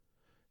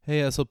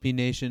Hey SLP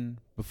Nation,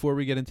 before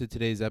we get into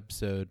today's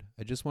episode,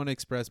 I just want to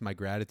express my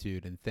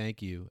gratitude and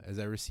thank you as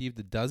I received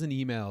a dozen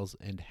emails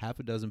and half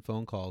a dozen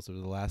phone calls over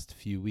the last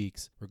few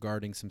weeks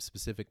regarding some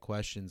specific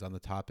questions on the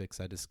topics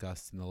I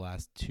discussed in the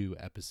last 2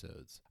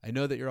 episodes. I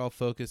know that you're all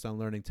focused on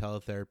learning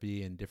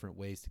teletherapy and different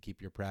ways to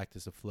keep your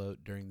practice afloat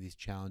during these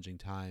challenging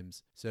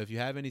times. So if you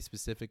have any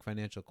specific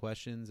financial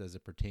questions as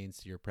it pertains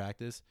to your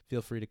practice,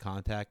 feel free to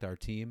contact our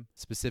team.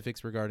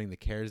 Specifics regarding the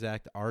CARES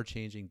Act are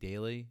changing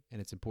daily,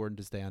 and it's important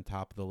to stay on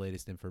top of the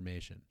latest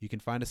information. You can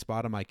find a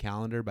spot on my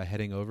calendar by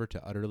heading over to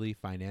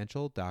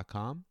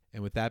utterlyfinancial.com.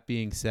 And with that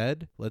being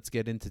said, let's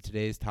get into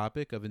today's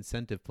topic of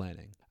incentive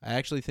planning. I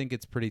actually think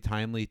it's pretty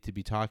timely to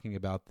be talking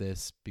about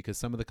this because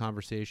some of the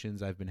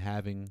conversations I've been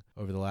having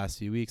over the last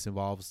few weeks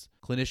involves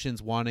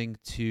clinicians wanting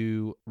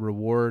to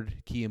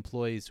reward key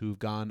employees who've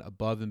gone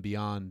above and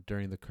beyond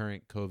during the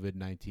current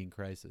COVID-19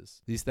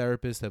 crisis. These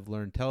therapists have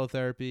learned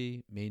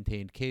teletherapy,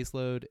 maintained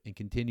caseload, and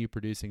continue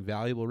producing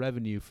valuable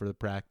revenue for the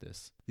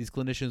practice. These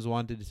clinicians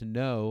wanted to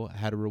know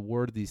how to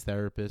reward these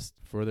therapists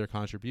for their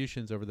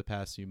contributions over the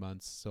past few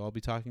months, so I'll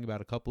be talking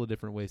about a couple of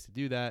different ways to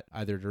do that,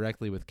 either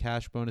directly with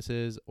cash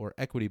bonuses or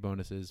equity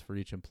bonuses for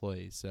each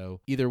employee. So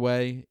either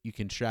way, you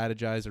can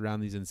strategize around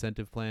these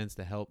incentive plans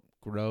to help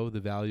grow the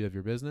value of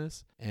your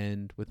business.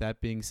 And with that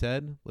being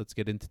said, let's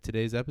get into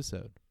today's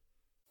episode.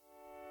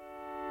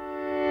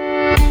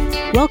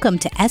 Welcome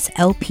to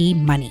SLP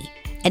Money,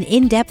 an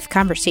in-depth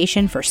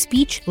conversation for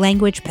speech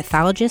language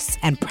pathologists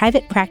and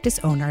private practice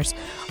owners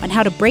on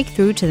how to break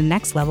through to the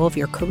next level of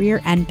your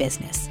career and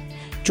business.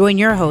 Join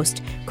your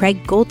host,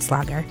 Craig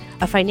Goldslager,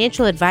 a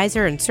financial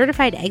advisor and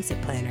certified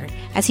exit planner,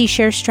 as he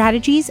shares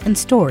strategies and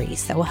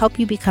stories that will help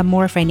you become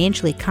more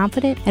financially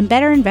confident and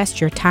better invest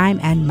your time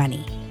and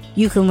money.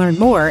 You can learn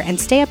more and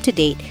stay up to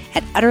date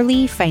at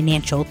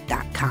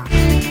utterlyfinancial.com.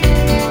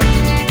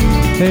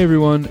 Hey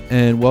everyone,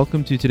 and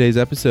welcome to today's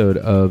episode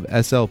of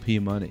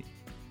SLP Money.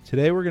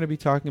 Today we're going to be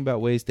talking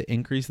about ways to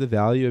increase the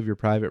value of your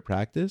private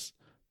practice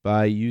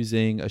by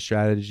using a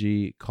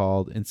strategy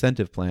called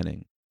incentive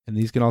planning. And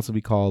these can also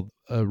be called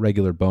a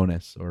regular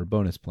bonus or a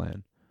bonus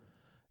plan.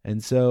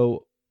 And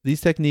so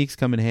these techniques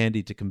come in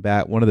handy to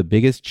combat one of the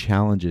biggest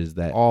challenges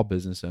that all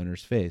business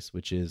owners face,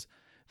 which is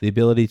the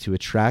ability to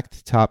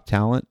attract top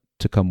talent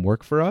to come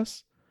work for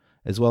us,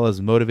 as well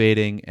as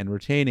motivating and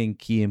retaining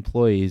key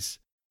employees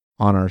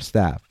on our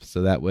staff.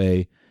 So that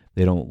way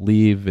they don't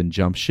leave and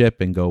jump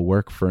ship and go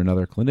work for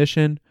another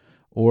clinician,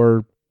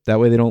 or that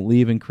way they don't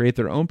leave and create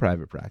their own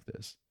private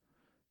practice.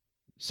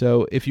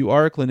 So if you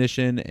are a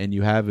clinician and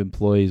you have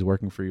employees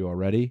working for you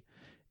already,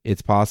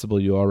 it's possible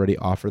you already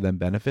offer them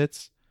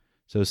benefits.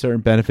 So certain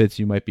benefits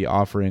you might be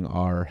offering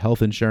are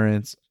health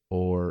insurance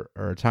or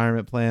a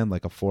retirement plan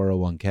like a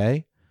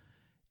 401k.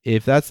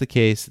 If that's the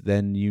case,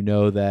 then you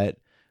know that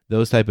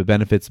those type of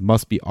benefits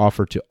must be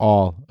offered to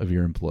all of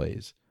your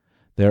employees.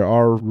 There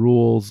are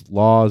rules,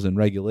 laws, and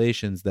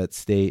regulations that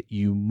state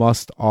you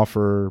must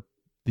offer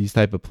these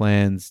type of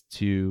plans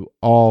to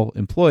all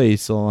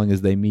employees so long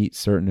as they meet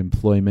certain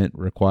employment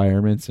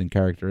requirements and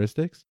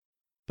characteristics.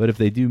 But if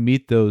they do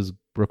meet those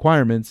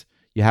requirements,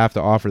 you have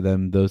to offer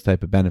them those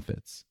type of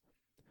benefits.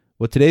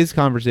 What today's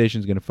conversation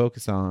is going to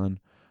focus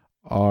on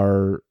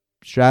are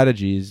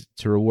strategies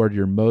to reward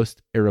your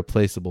most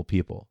irreplaceable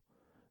people.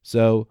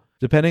 So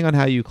depending on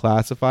how you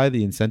classify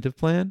the incentive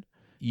plan,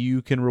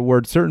 you can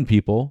reward certain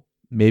people.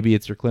 Maybe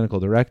it's your clinical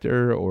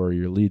director or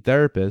your lead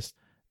therapist,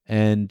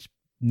 and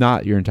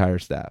not your entire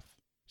staff.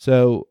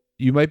 So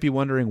you might be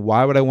wondering,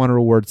 why would I want to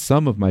reward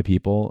some of my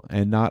people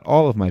and not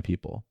all of my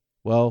people?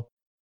 Well,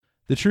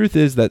 the truth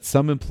is that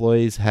some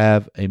employees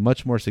have a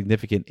much more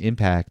significant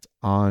impact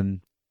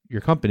on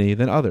your company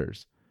than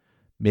others.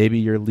 Maybe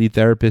your lead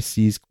therapist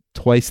sees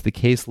twice the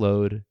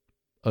caseload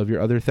of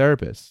your other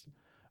therapists.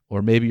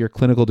 Or maybe your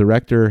clinical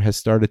director has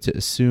started to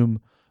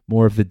assume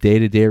more of the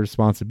day-to-day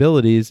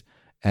responsibilities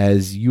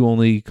as you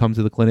only come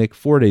to the clinic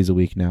 4 days a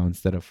week now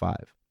instead of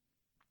 5.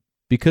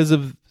 Because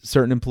of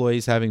certain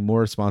employees having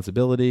more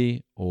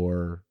responsibility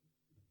or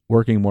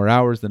working more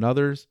hours than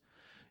others,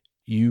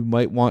 you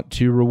might want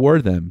to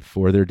reward them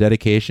for their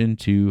dedication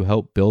to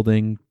help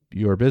building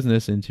your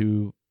business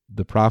into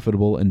the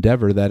profitable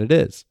endeavor that it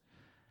is.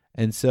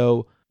 And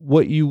so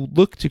what you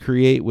look to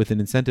create with an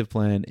incentive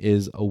plan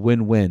is a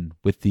win-win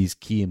with these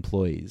key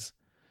employees.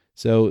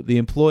 So the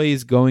employee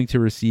is going to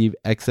receive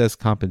excess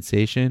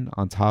compensation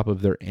on top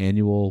of their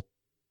annual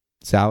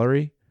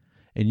salary,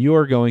 and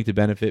you're going to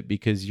benefit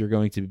because you're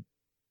going to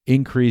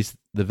increase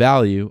the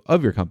value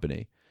of your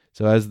company.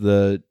 So as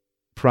the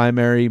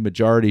primary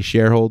majority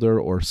shareholder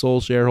or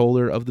sole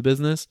shareholder of the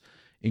business,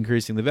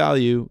 increasing the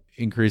value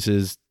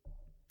increases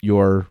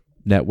your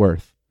net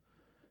worth.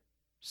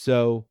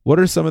 So what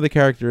are some of the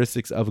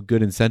characteristics of a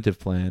good incentive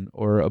plan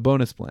or a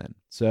bonus plan?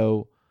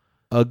 So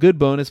a good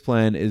bonus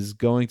plan is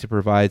going to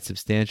provide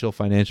substantial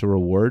financial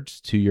rewards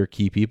to your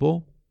key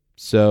people.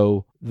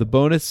 So the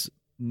bonus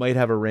might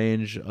have a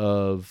range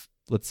of,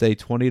 let's say,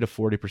 20 to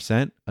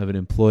 40% of an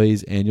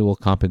employee's annual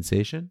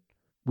compensation.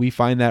 We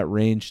find that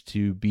range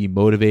to be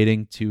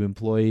motivating to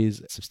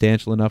employees,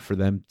 substantial enough for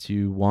them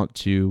to want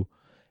to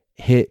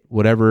hit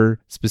whatever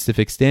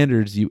specific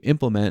standards you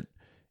implement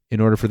in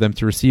order for them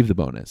to receive the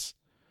bonus.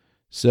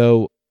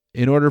 So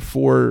in order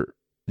for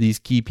these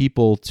key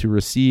people to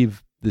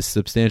receive this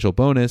substantial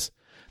bonus,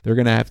 they're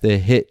going to have to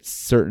hit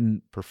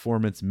certain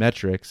performance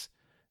metrics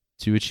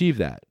to achieve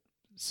that.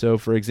 So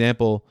for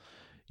example,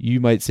 you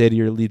might say to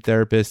your lead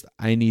therapist,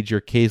 I need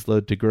your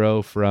caseload to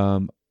grow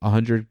from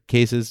 100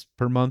 cases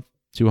per month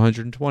to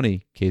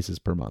 120 cases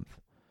per month.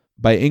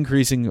 By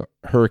increasing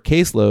her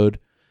caseload,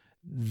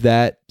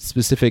 that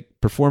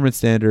specific performance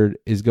standard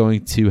is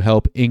going to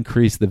help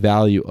increase the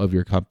value of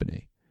your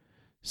company.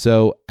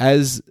 So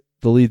as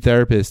the lead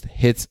therapist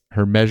hits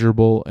her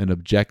measurable and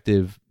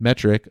objective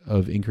metric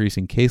of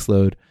increasing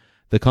caseload,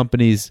 the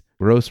company's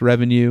gross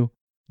revenue,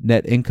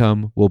 net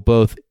income will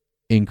both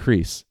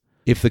increase.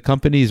 If the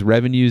company's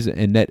revenues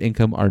and net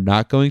income are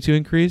not going to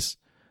increase,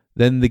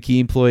 then the key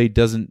employee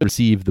doesn't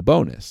receive the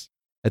bonus.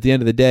 At the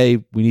end of the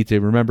day, we need to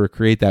remember,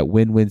 create that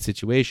win-win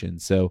situation.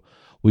 So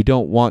we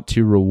don't want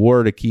to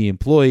reward a key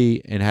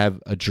employee and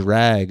have a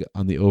drag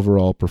on the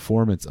overall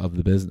performance of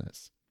the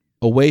business.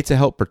 A way to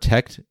help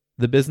protect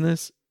the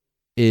business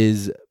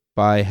is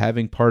by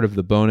having part of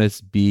the bonus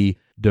be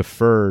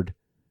deferred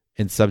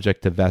and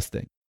subject to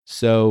vesting.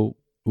 So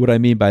what I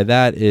mean by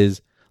that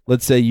is,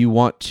 let's say you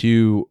want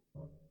to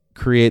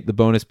create the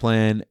bonus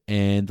plan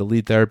and the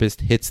lead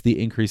therapist hits the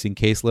increasing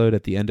caseload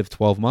at the end of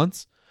 12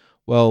 months.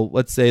 Well,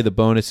 let's say the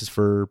bonus is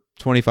for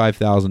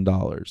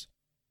 $25,000.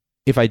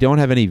 If I don't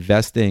have any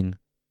vesting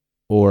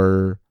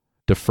or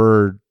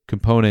deferred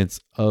components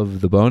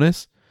of the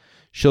bonus,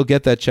 she'll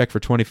get that check for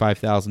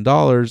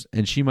 $25,000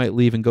 and she might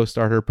leave and go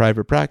start her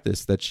private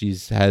practice that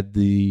she's had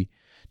the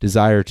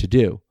desire to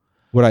do.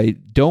 What I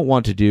don't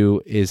want to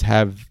do is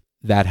have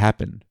that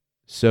happen.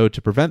 So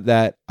to prevent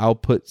that, I'll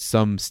put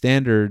some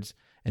standards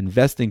and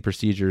vesting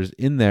procedures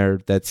in there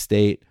that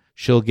state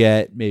she'll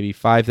get maybe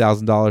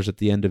 $5,000 at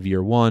the end of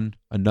year 1,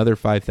 another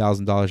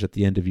 $5,000 at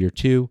the end of year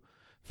 2,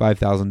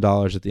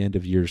 $5,000 at the end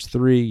of years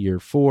 3, year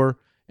 4,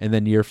 and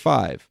then year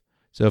 5.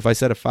 So if I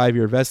set a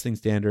 5-year vesting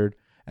standard,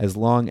 as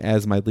long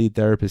as my lead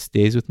therapist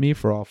stays with me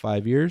for all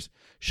 5 years,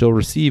 she'll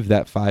receive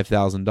that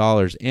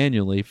 $5,000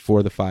 annually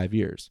for the 5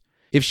 years.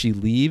 If she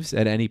leaves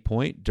at any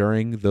point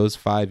during those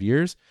 5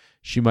 years,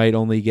 she might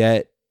only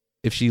get,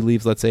 if she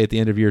leaves, let's say at the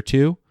end of year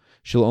 2,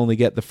 she'll only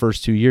get the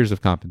first 2 years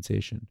of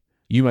compensation.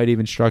 You might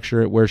even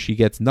structure it where she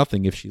gets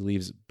nothing if she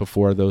leaves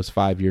before those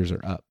 5 years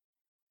are up.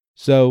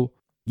 So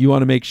you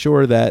want to make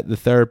sure that the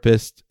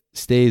therapist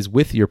stays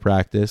with your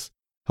practice,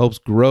 helps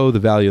grow the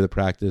value of the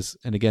practice,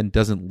 and again,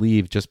 doesn't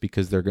leave just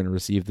because they're going to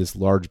receive this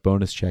large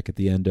bonus check at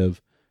the end of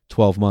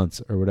 12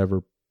 months or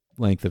whatever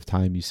length of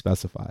time you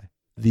specify.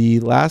 The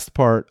last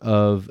part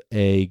of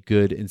a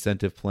good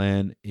incentive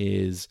plan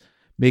is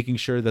making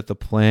sure that the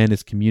plan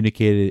is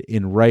communicated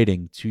in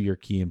writing to your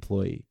key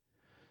employee.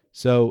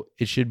 So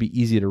it should be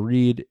easy to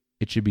read.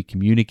 It should be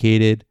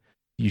communicated.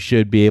 You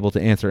should be able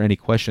to answer any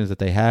questions that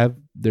they have.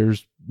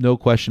 There's no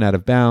question out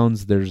of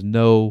bounds. There's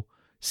no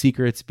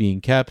secrets being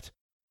kept.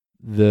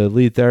 The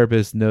lead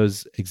therapist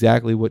knows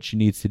exactly what she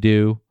needs to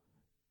do,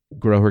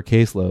 grow her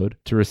caseload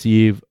to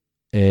receive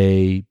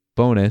a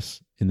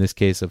bonus, in this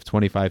case of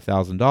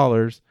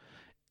 $25,000.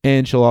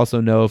 And she'll also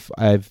know if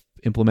I've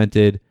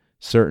implemented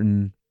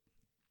certain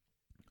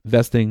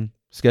vesting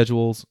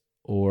schedules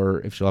or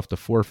if she'll have to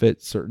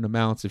forfeit certain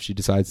amounts if she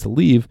decides to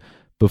leave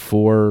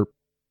before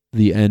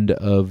the end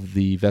of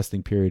the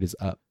vesting period is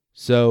up.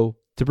 So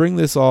to bring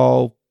this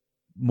all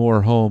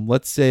more home,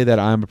 let's say that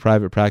I'm a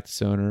private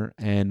practice owner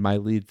and my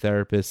lead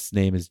therapist's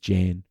name is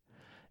Jane.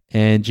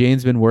 And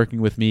Jane's been working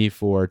with me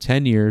for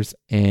 10 years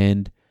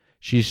and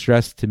she's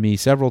stressed to me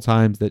several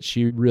times that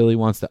she really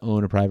wants to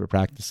own a private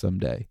practice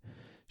someday.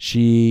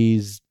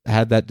 She's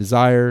had that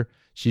desire.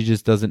 She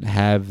just doesn't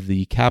have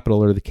the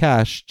capital or the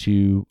cash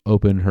to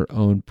open her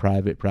own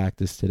private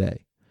practice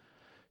today.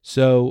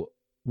 So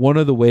one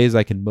of the ways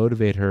I can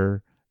motivate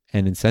her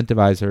and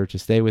incentivize her to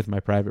stay with my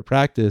private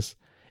practice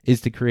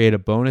is to create a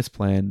bonus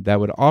plan that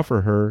would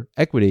offer her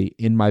equity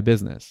in my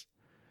business.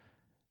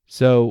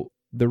 So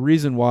the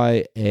reason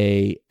why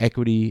a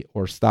equity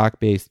or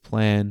stock-based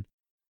plan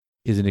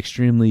is an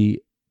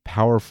extremely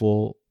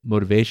powerful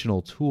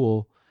motivational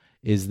tool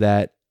is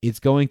that it's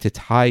going to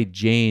tie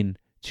Jane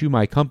to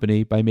my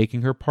company by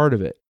making her part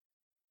of it.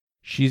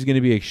 She's going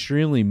to be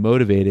extremely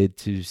motivated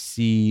to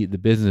see the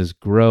business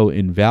grow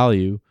in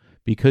value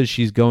because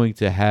she's going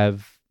to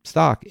have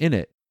stock in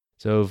it.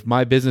 So if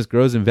my business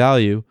grows in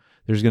value,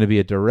 there's going to be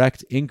a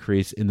direct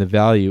increase in the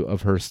value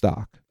of her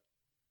stock.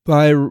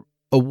 By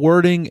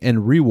awarding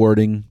and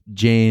rewarding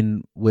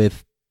Jane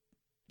with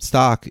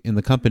stock in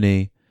the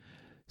company,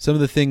 some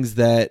of the things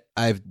that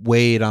I've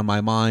weighed on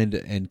my mind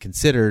and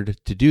considered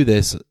to do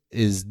this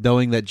is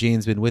knowing that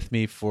Jane's been with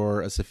me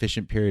for a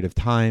sufficient period of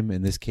time.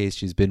 In this case,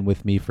 she's been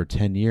with me for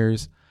 10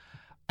 years.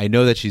 I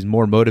know that she's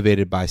more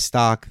motivated by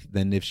stock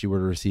than if she were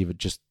to receive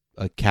just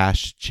a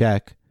cash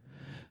check.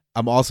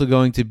 I'm also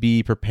going to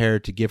be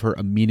prepared to give her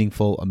a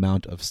meaningful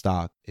amount of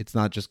stock. It's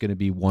not just going to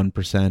be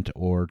 1%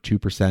 or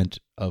 2%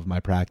 of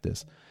my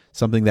practice.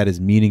 Something that is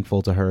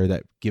meaningful to her,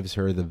 that gives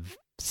her the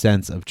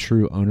sense of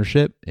true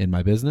ownership in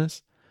my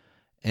business.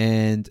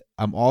 And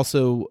I'm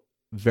also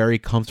very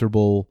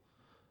comfortable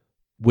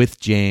with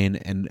Jane,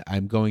 and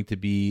I'm going to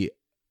be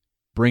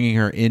bringing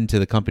her into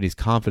the company's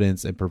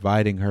confidence and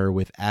providing her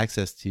with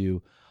access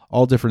to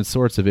all different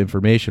sorts of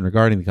information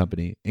regarding the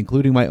company,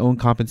 including my own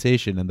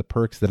compensation and the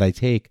perks that I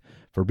take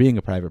for being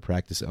a private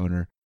practice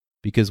owner.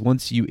 Because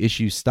once you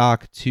issue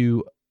stock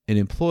to an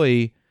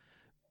employee,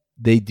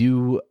 they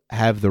do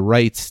have the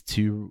rights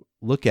to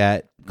look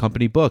at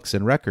company books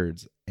and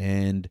records.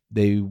 And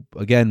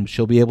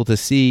she'll be able to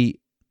see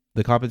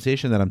the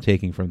compensation that I'm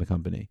taking from the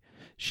company.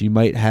 She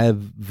might have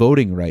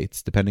voting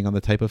rights depending on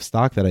the type of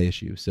stock that I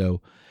issue.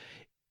 So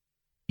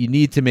you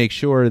need to make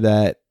sure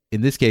that,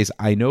 in this case,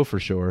 I know for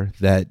sure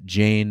that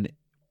Jane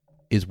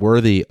is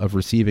worthy of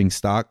receiving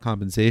stock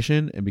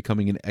compensation and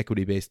becoming an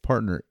equity-based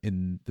partner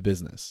in the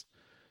business.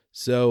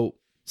 So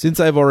since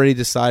I've already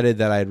decided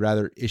that I'd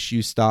rather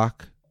issue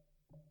stock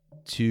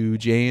to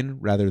Jane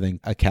rather than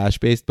a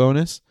cash-based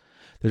bonus,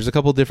 there's a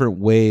couple different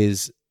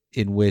ways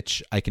in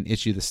which I can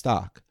issue the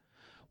stock.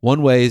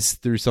 One way is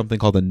through something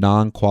called a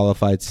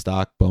non-qualified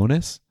stock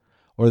bonus,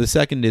 or the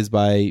second is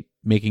by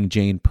making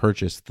Jane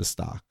purchase the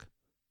stock.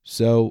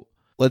 So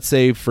let's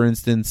say, for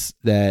instance,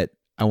 that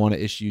I want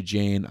to issue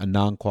Jane a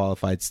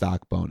non-qualified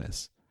stock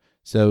bonus.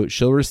 So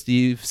she'll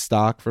receive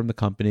stock from the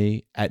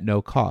company at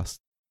no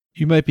cost.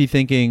 You might be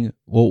thinking,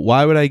 well,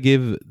 why would I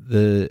give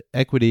the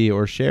equity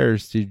or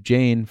shares to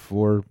Jane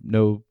for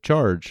no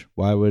charge?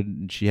 Why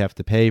wouldn't she have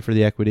to pay for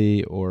the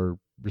equity or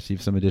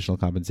receive some additional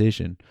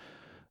compensation?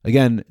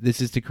 Again, this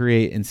is to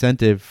create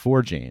incentive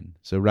for Jane.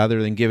 So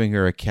rather than giving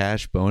her a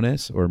cash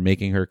bonus or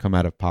making her come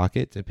out of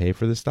pocket to pay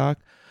for the stock,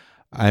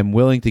 I'm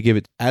willing to give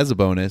it as a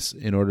bonus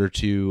in order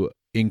to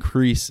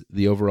increase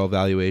the overall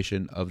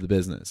valuation of the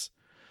business.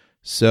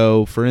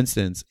 So, for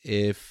instance,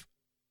 if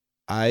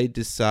I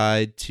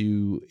decide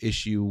to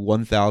issue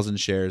 1,000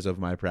 shares of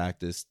my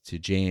practice to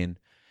Jane,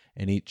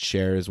 and each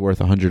share is worth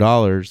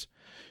 $100,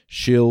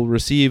 she'll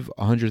receive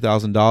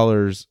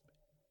 $100,000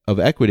 of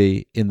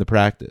equity in the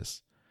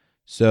practice.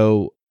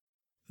 So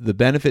the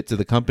benefit to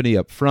the company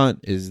up front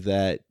is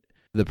that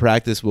the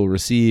practice will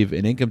receive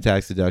an income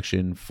tax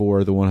deduction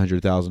for the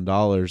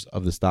 $100,000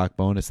 of the stock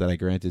bonus that I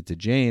granted to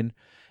Jane,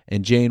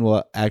 and Jane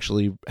will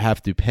actually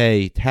have to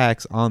pay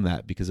tax on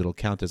that because it'll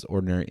count as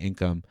ordinary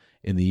income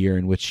in the year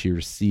in which she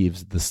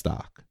receives the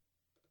stock.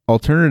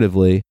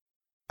 Alternatively,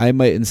 I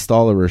might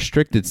install a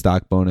restricted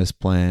stock bonus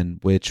plan,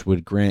 which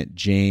would grant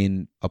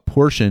Jane a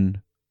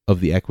portion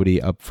of the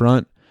equity up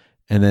front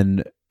and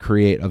then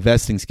create a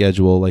vesting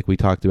schedule like we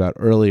talked about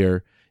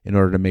earlier in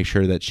order to make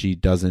sure that she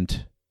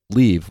doesn't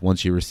leave once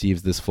she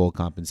receives this full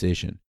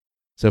compensation.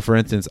 So for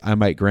instance, I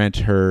might grant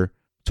her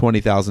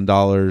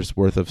 $20,000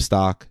 worth of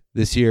stock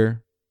this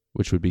year,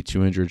 which would be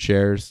 200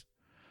 shares.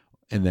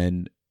 And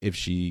then if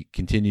she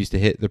continues to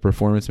hit the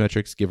performance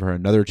metrics, give her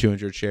another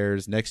 200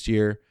 shares next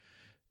year,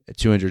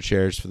 200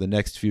 shares for the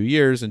next few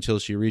years until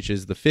she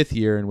reaches the fifth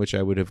year in which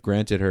I would have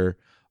granted her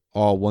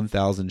all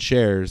 1,000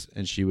 shares,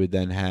 and she would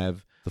then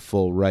have the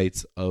full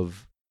rights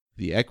of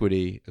the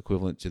equity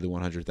equivalent to the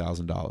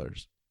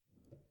 $100,000.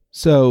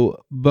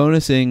 So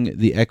bonusing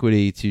the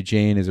equity to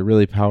Jane is a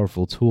really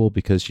powerful tool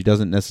because she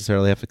doesn't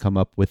necessarily have to come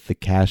up with the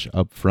cash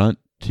up front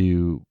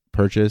to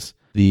purchase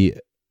the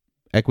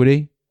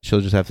equity.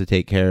 She'll just have to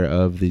take care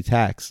of the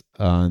tax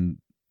on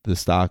the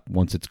stock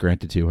once it's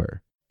granted to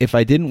her. If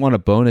I didn't want to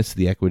bonus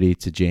the equity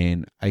to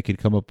Jane, I could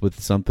come up with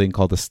something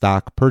called a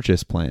stock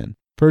purchase plan.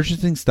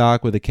 Purchasing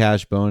stock with a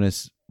cash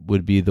bonus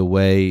would be the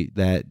way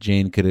that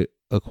Jane could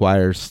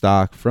acquire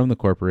stock from the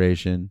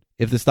corporation.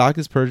 If the stock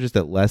is purchased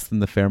at less than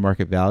the fair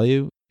market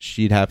value,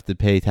 she'd have to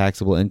pay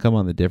taxable income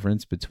on the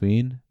difference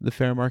between the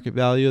fair market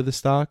value of the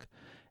stock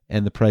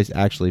and the price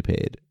actually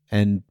paid.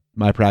 And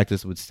my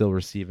practice would still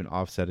receive an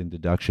offsetting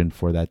deduction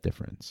for that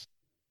difference.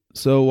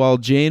 So while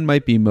Jane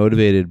might be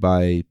motivated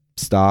by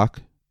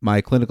stock,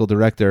 my clinical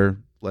director,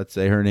 let's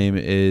say her name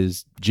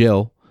is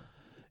Jill,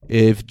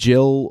 if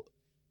Jill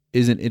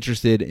isn't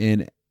interested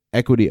in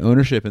equity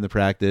ownership in the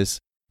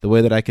practice, the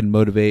way that I can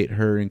motivate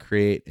her and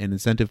create an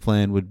incentive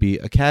plan would be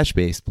a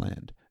cash-based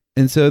plan.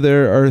 And so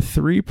there are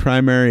three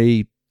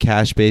primary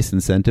cash-based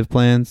incentive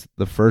plans.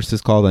 The first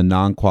is called a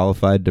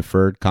non-qualified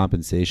deferred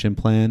compensation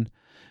plan.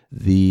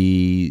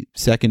 The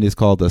second is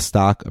called a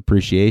stock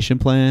appreciation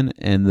plan.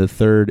 And the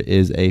third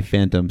is a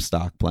phantom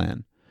stock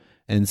plan.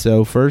 And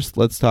so first,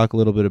 let's talk a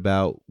little bit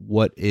about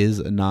what is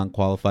a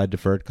non-qualified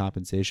deferred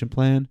compensation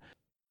plan.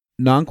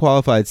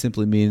 Non-qualified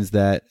simply means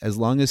that as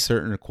long as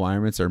certain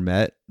requirements are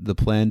met, the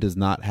plan does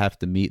not have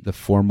to meet the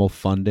formal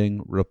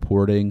funding,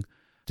 reporting,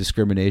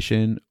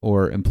 discrimination,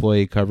 or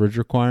employee coverage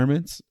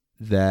requirements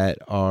that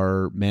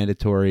are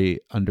mandatory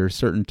under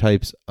certain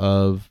types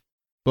of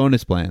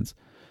bonus plans.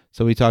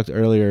 So we talked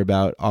earlier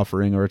about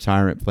offering a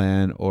retirement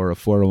plan or a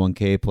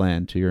 401k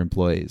plan to your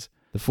employees.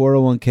 The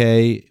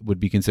 401k would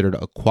be considered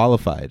a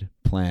qualified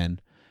plan,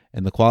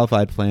 and the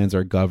qualified plans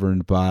are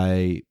governed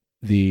by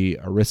the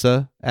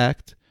ERISA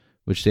Act,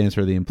 which stands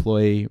for the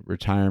Employee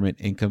Retirement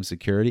Income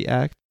Security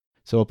Act.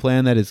 So a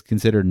plan that is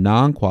considered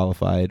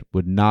non-qualified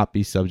would not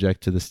be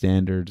subject to the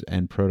standards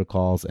and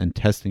protocols and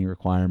testing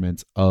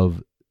requirements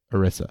of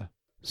ERISA.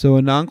 So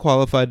a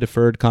non-qualified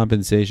deferred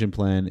compensation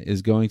plan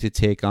is going to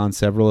take on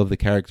several of the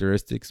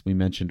characteristics we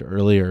mentioned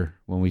earlier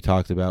when we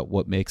talked about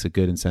what makes a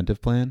good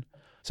incentive plan.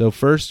 So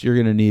first, you're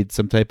going to need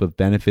some type of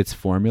benefits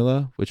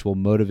formula, which will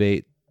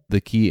motivate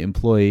the key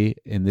employee,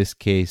 in this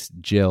case,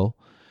 Jill,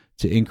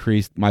 to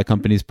increase my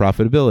company's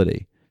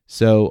profitability.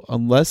 So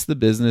unless the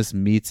business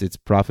meets its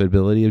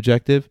profitability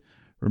objective,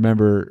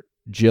 remember,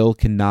 Jill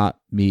cannot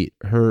meet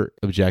her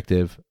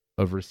objective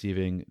of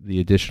receiving the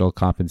additional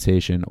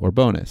compensation or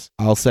bonus.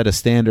 I'll set a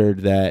standard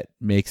that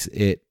makes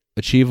it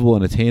achievable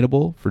and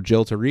attainable for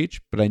Jill to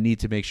reach, but I need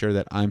to make sure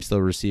that I'm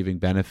still receiving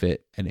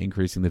benefit and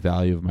increasing the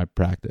value of my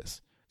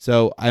practice.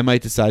 So I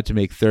might decide to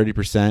make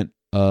 30%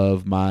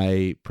 of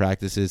my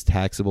practice's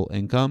taxable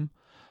income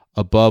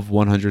above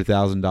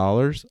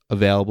 $100,000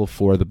 available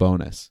for the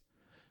bonus.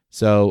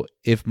 So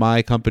if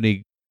my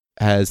company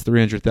has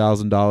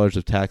 $300,000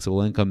 of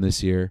taxable income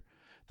this year,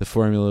 the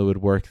formula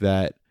would work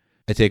that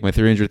I take my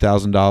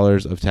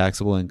 $300,000 of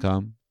taxable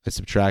income, I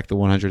subtract the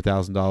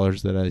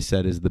 $100,000 that I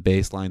said is the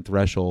baseline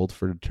threshold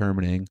for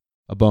determining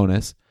a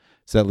bonus,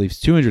 so that leaves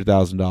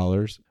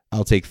 $200,000.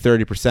 I'll take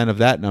 30% of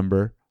that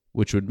number,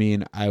 which would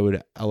mean I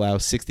would allow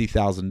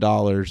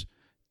 $60,000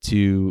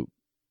 to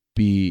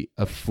be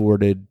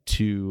afforded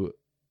to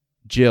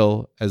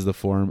Jill as the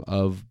form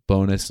of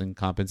bonus and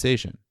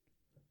compensation.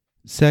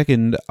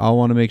 Second, I'll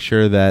want to make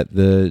sure that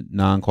the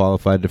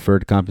non-qualified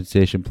deferred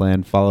compensation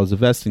plan follows a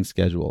vesting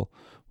schedule,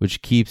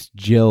 which keeps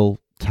Jill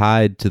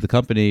tied to the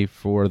company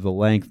for the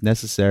length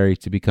necessary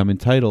to become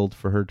entitled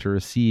for her to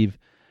receive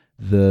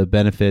the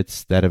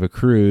benefits that have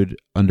accrued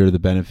under the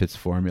benefits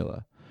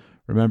formula.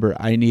 Remember,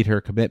 I need her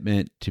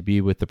commitment to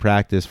be with the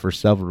practice for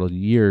several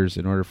years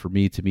in order for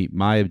me to meet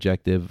my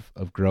objective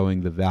of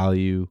growing the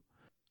value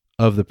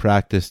of the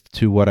practice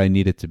to what I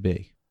need it to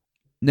be.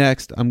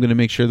 Next, I'm going to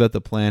make sure that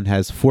the plan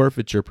has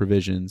forfeiture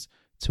provisions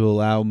to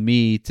allow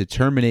me to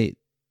terminate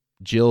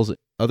Jill's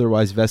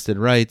otherwise vested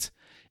rights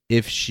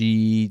if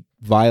she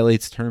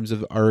violates terms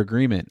of our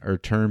agreement or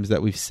terms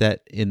that we've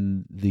set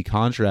in the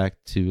contract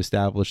to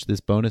establish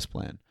this bonus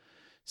plan.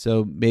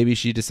 So maybe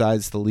she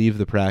decides to leave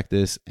the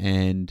practice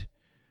and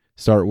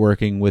start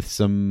working with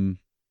some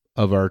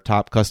of our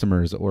top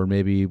customers, or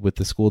maybe with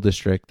the school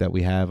district that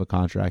we have a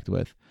contract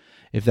with.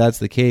 If that's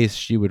the case,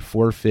 she would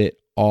forfeit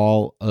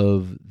all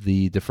of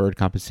the deferred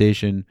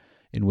compensation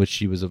in which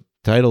she was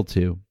entitled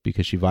to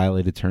because she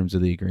violated terms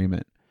of the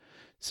agreement.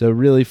 So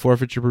really,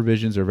 forfeiture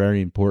provisions are very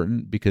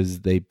important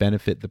because they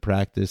benefit the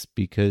practice,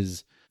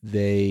 because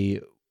they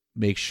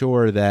make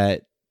sure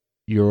that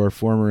your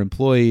former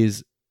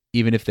employees,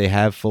 even if they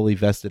have fully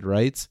vested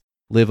rights,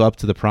 live up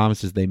to the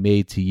promises they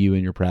made to you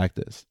and your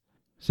practice.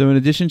 So in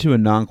addition to a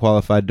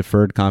non-qualified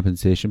deferred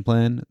compensation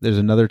plan, there's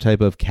another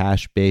type of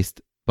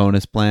cash-based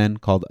bonus plan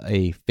called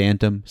a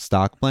phantom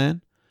stock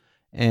plan.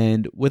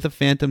 And with a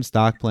phantom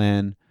stock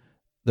plan,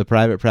 the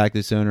private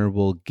practice owner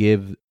will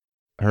give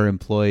her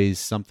employees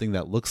something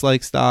that looks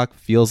like stock,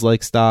 feels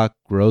like stock,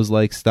 grows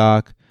like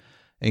stock,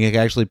 and it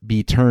can actually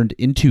be turned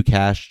into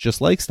cash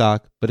just like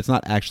stock, but it's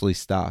not actually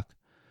stock.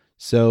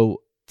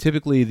 So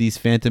typically these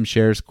phantom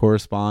shares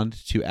correspond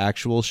to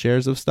actual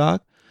shares of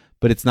stock,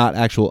 but it's not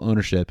actual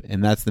ownership.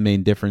 And that's the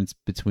main difference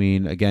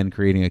between, again,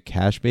 creating a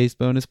cash-based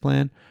bonus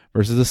plan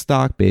versus a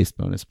stock-based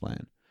bonus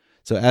plan.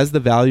 So as the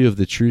value of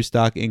the true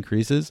stock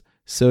increases,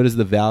 so does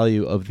the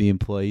value of the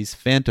employee's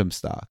phantom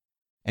stock.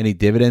 Any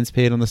dividends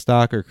paid on the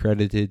stock are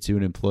credited to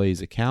an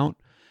employee's account.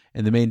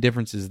 And the main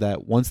difference is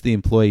that once the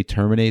employee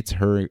terminates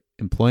her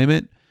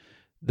employment,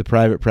 the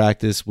private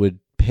practice would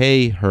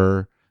pay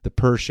her the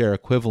per share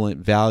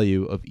equivalent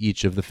value of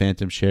each of the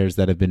phantom shares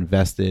that have been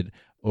vested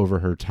over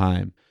her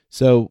time.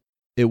 So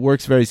it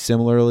works very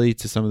similarly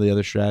to some of the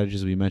other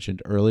strategies we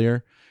mentioned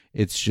earlier.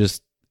 It's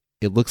just,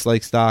 it looks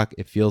like stock,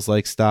 it feels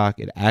like stock,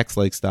 it acts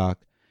like stock.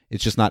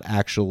 It's just not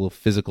actual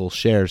physical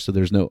shares, so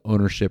there's no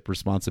ownership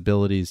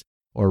responsibilities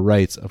or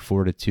rights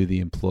afforded to the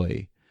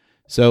employee.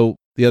 So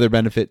the other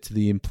benefit to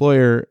the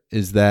employer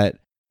is that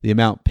the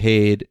amount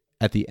paid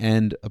at the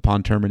end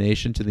upon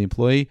termination to the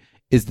employee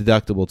is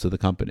deductible to the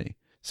company.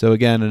 So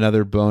again,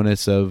 another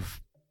bonus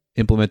of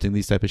implementing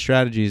these type of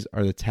strategies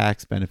are the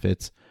tax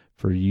benefits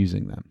for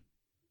using them.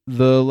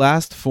 The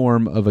last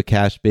form of a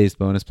cash-based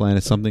bonus plan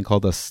is something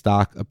called a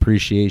stock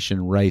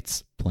appreciation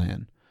rights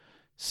plan.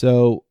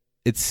 So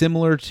it's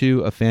similar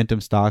to a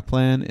phantom stock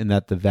plan in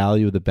that the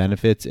value of the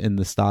benefits in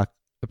the stock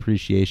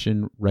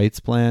appreciation rights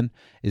plan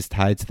is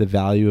tied to the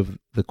value of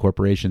the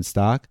corporation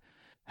stock.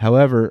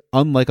 However,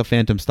 unlike a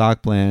phantom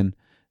stock plan,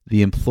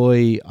 the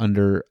employee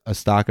under a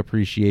stock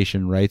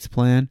appreciation rights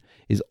plan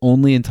is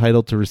only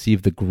entitled to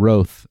receive the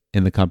growth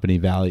in the company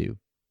value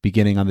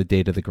beginning on the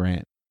date of the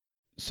grant.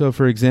 So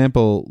for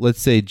example,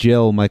 let's say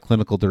Jill, my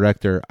clinical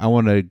director, I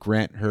want to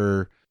grant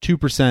her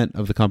 2%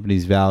 of the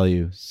company's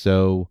value.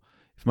 So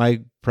if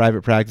my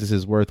private practice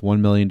is worth $1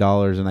 million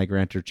and I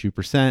grant her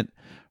 2%,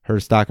 her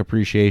stock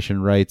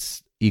appreciation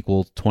rights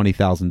equal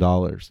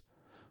 $20,000.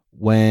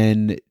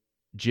 When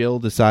Jill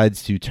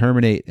decides to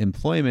terminate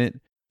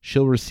employment,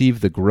 she'll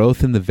receive the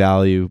growth in the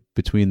value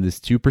between this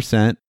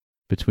 2%,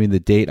 between the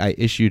date I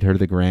issued her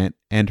the grant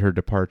and her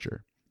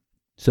departure.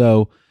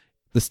 So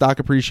the stock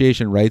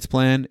appreciation rights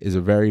plan is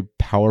a very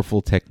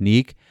powerful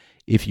technique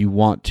if you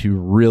want to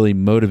really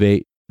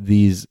motivate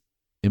these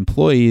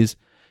employees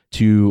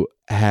to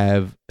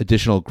have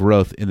additional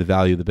growth in the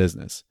value of the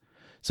business.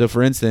 So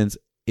for instance,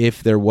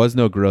 if there was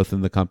no growth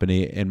in the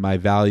company and my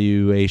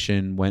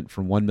valuation went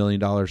from $1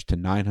 million to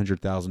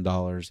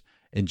 $900,000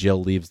 and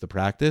Jill leaves the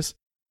practice,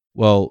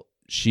 well,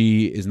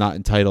 she is not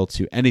entitled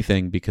to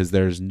anything because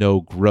there's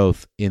no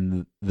growth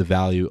in the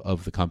value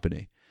of the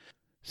company.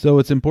 So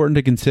it's important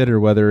to consider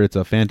whether it's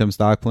a phantom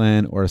stock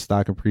plan or a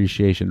stock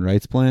appreciation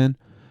rights plan.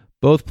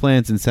 Both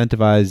plans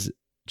incentivize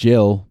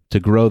Jill to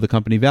grow the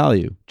company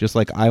value, just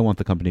like I want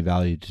the company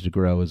value to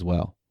grow as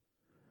well.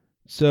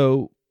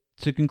 So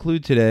to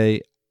conclude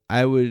today,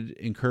 I would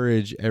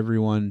encourage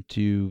everyone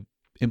to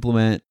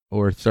implement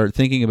or start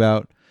thinking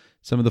about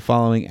some of the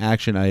following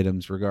action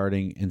items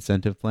regarding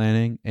incentive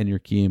planning and your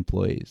key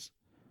employees.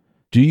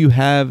 Do you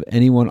have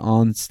anyone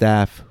on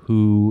staff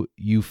who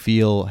you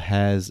feel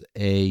has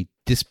a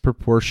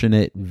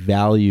disproportionate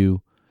value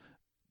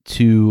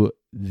to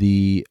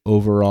the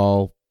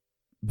overall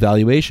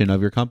valuation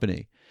of your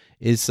company?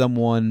 Is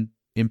someone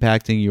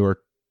impacting your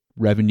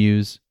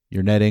revenues,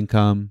 your net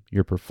income,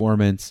 your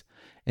performance,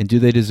 and do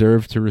they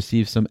deserve to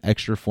receive some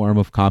extra form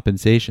of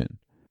compensation?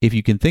 If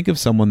you can think of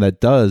someone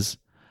that does,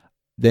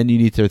 then you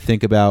need to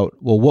think about,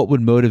 well, what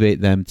would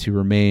motivate them to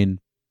remain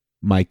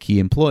my key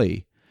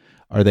employee?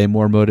 Are they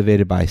more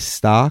motivated by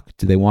stock?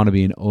 Do they want to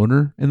be an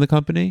owner in the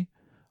company?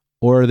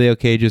 Or are they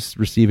okay just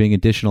receiving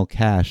additional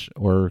cash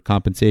or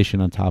compensation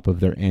on top of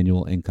their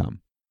annual income?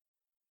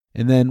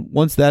 And then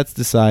once that's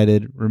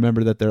decided,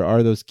 remember that there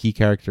are those key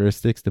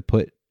characteristics to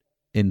put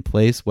in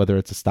place, whether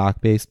it's a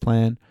stock-based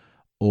plan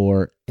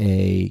or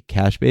a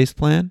cash-based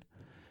plan.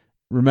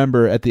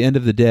 Remember, at the end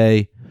of the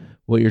day,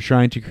 what you're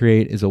trying to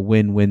create is a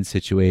win-win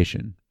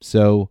situation.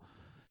 So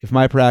if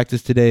my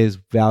practice today is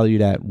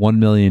valued at $1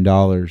 million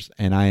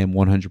and I am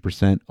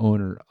 100%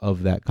 owner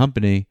of that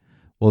company,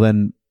 well,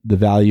 then the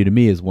value to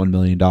me is $1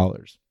 million.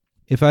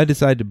 If I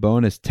decide to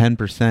bonus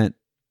 10%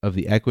 of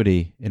the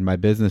equity in my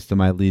business to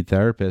my lead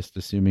therapist,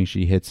 assuming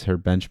she hits her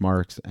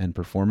benchmarks and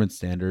performance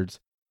standards,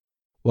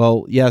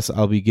 well, yes,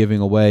 I'll be giving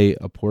away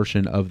a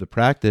portion of the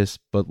practice,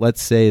 but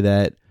let's say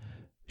that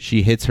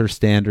she hits her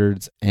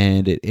standards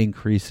and it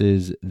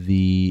increases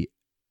the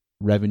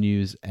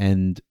revenues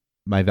and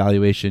my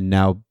valuation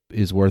now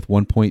is worth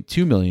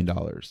 $1.2 million.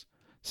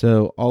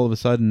 So all of a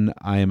sudden,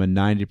 I am a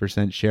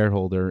 90%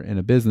 shareholder in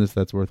a business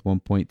that's worth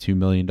 $1.2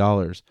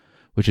 million,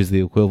 which is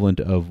the equivalent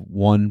of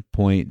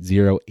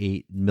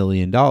 $1.08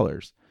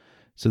 million.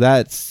 So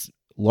that's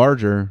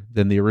larger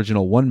than the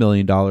original $1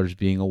 million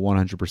being a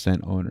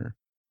 100% owner.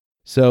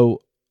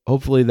 So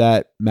hopefully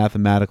that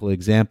mathematical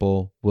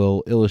example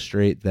will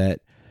illustrate that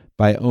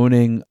by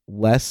owning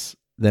less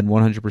than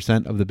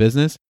 100% of the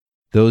business,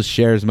 those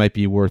shares might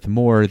be worth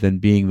more than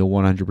being the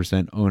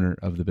 100% owner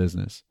of the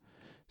business.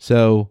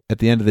 So at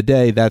the end of the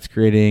day, that's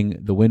creating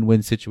the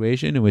win-win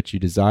situation in which you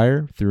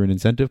desire through an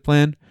incentive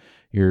plan.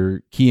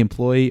 Your key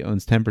employee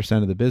owns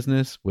 10% of the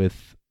business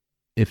if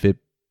it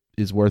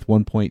is worth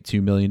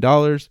 $1.2 million,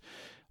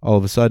 all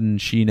of a sudden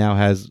she now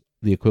has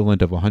the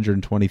equivalent of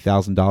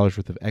 $120,000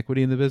 worth of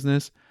equity in the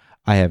business.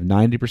 I have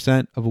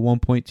 90% of a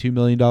 $1.2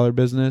 million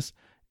business,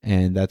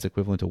 and that's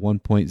equivalent to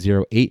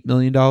 $1.08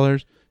 million.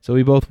 So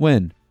we both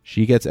win.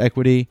 She gets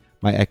equity,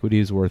 my equity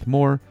is worth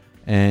more,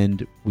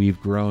 and we've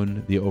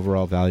grown the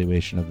overall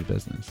valuation of the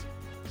business.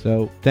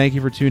 So thank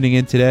you for tuning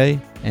in today,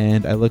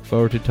 and I look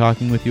forward to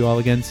talking with you all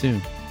again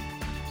soon.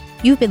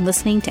 You've been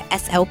listening to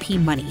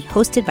SLP Money,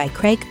 hosted by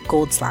Craig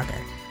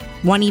Goldslager.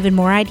 Want even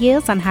more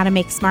ideas on how to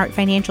make smart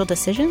financial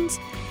decisions?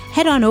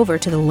 Head on over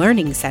to the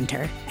Learning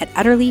Center at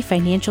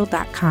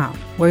utterlyfinancial.com,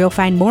 where you'll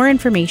find more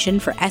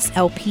information for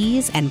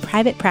SLPs and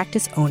private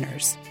practice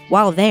owners.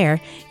 While there,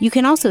 you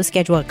can also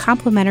schedule a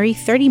complimentary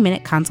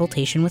 30-minute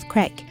consultation with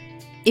Craig.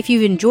 If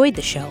you've enjoyed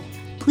the show,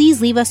 please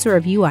leave us a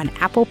review on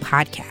Apple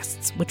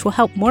Podcasts, which will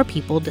help more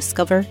people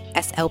discover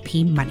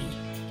SLP Money.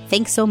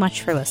 Thanks so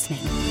much for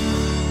listening.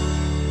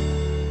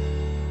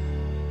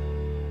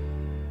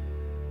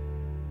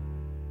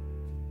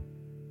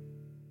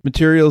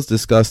 Materials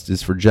discussed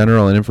is for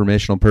general and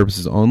informational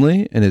purposes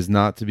only and is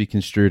not to be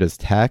construed as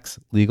tax,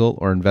 legal,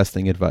 or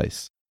investing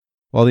advice.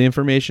 While the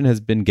information has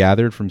been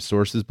gathered from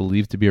sources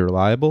believed to be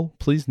reliable,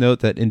 please note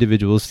that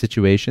individual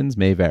situations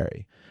may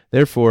vary.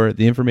 Therefore,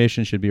 the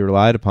information should be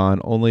relied upon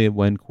only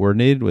when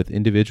coordinated with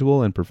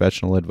individual and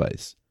professional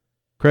advice.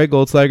 Craig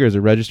Goldslager is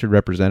a registered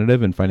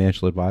representative and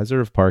financial advisor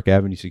of Park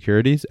Avenue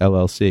Securities,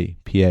 LLC,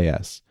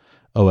 PAS,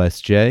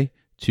 OSJ,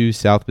 2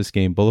 South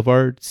Biscayne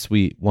Boulevard,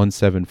 Suite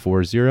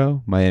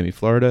 1740, Miami,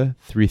 Florida,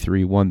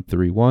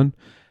 33131,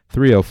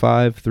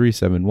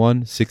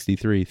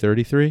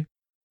 305-371-6333.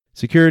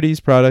 Securities,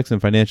 products,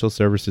 and financial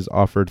services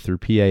offered through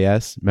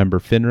PAS, member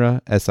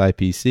FINRA,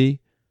 SIPC,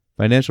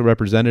 financial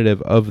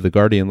representative of the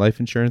Guardian Life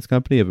Insurance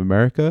Company of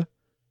America,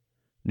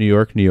 New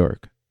York, New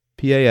York.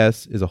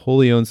 PAS is a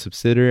wholly owned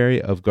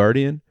subsidiary of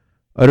Guardian.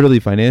 Utterly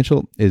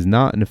Financial is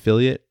not an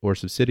affiliate or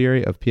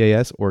subsidiary of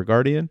PAS or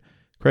Guardian.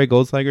 Craig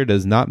Goldslager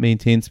does not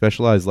maintain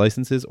specialized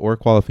licenses or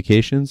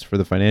qualifications for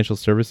the financial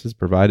services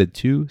provided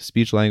to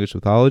speech-language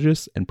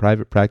pathologists and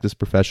private practice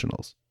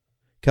professionals.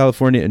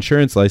 California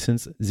Insurance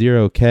License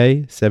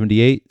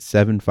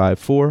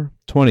 0K78754,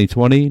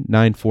 2020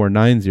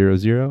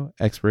 94900,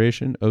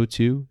 expiration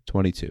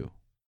 02/22.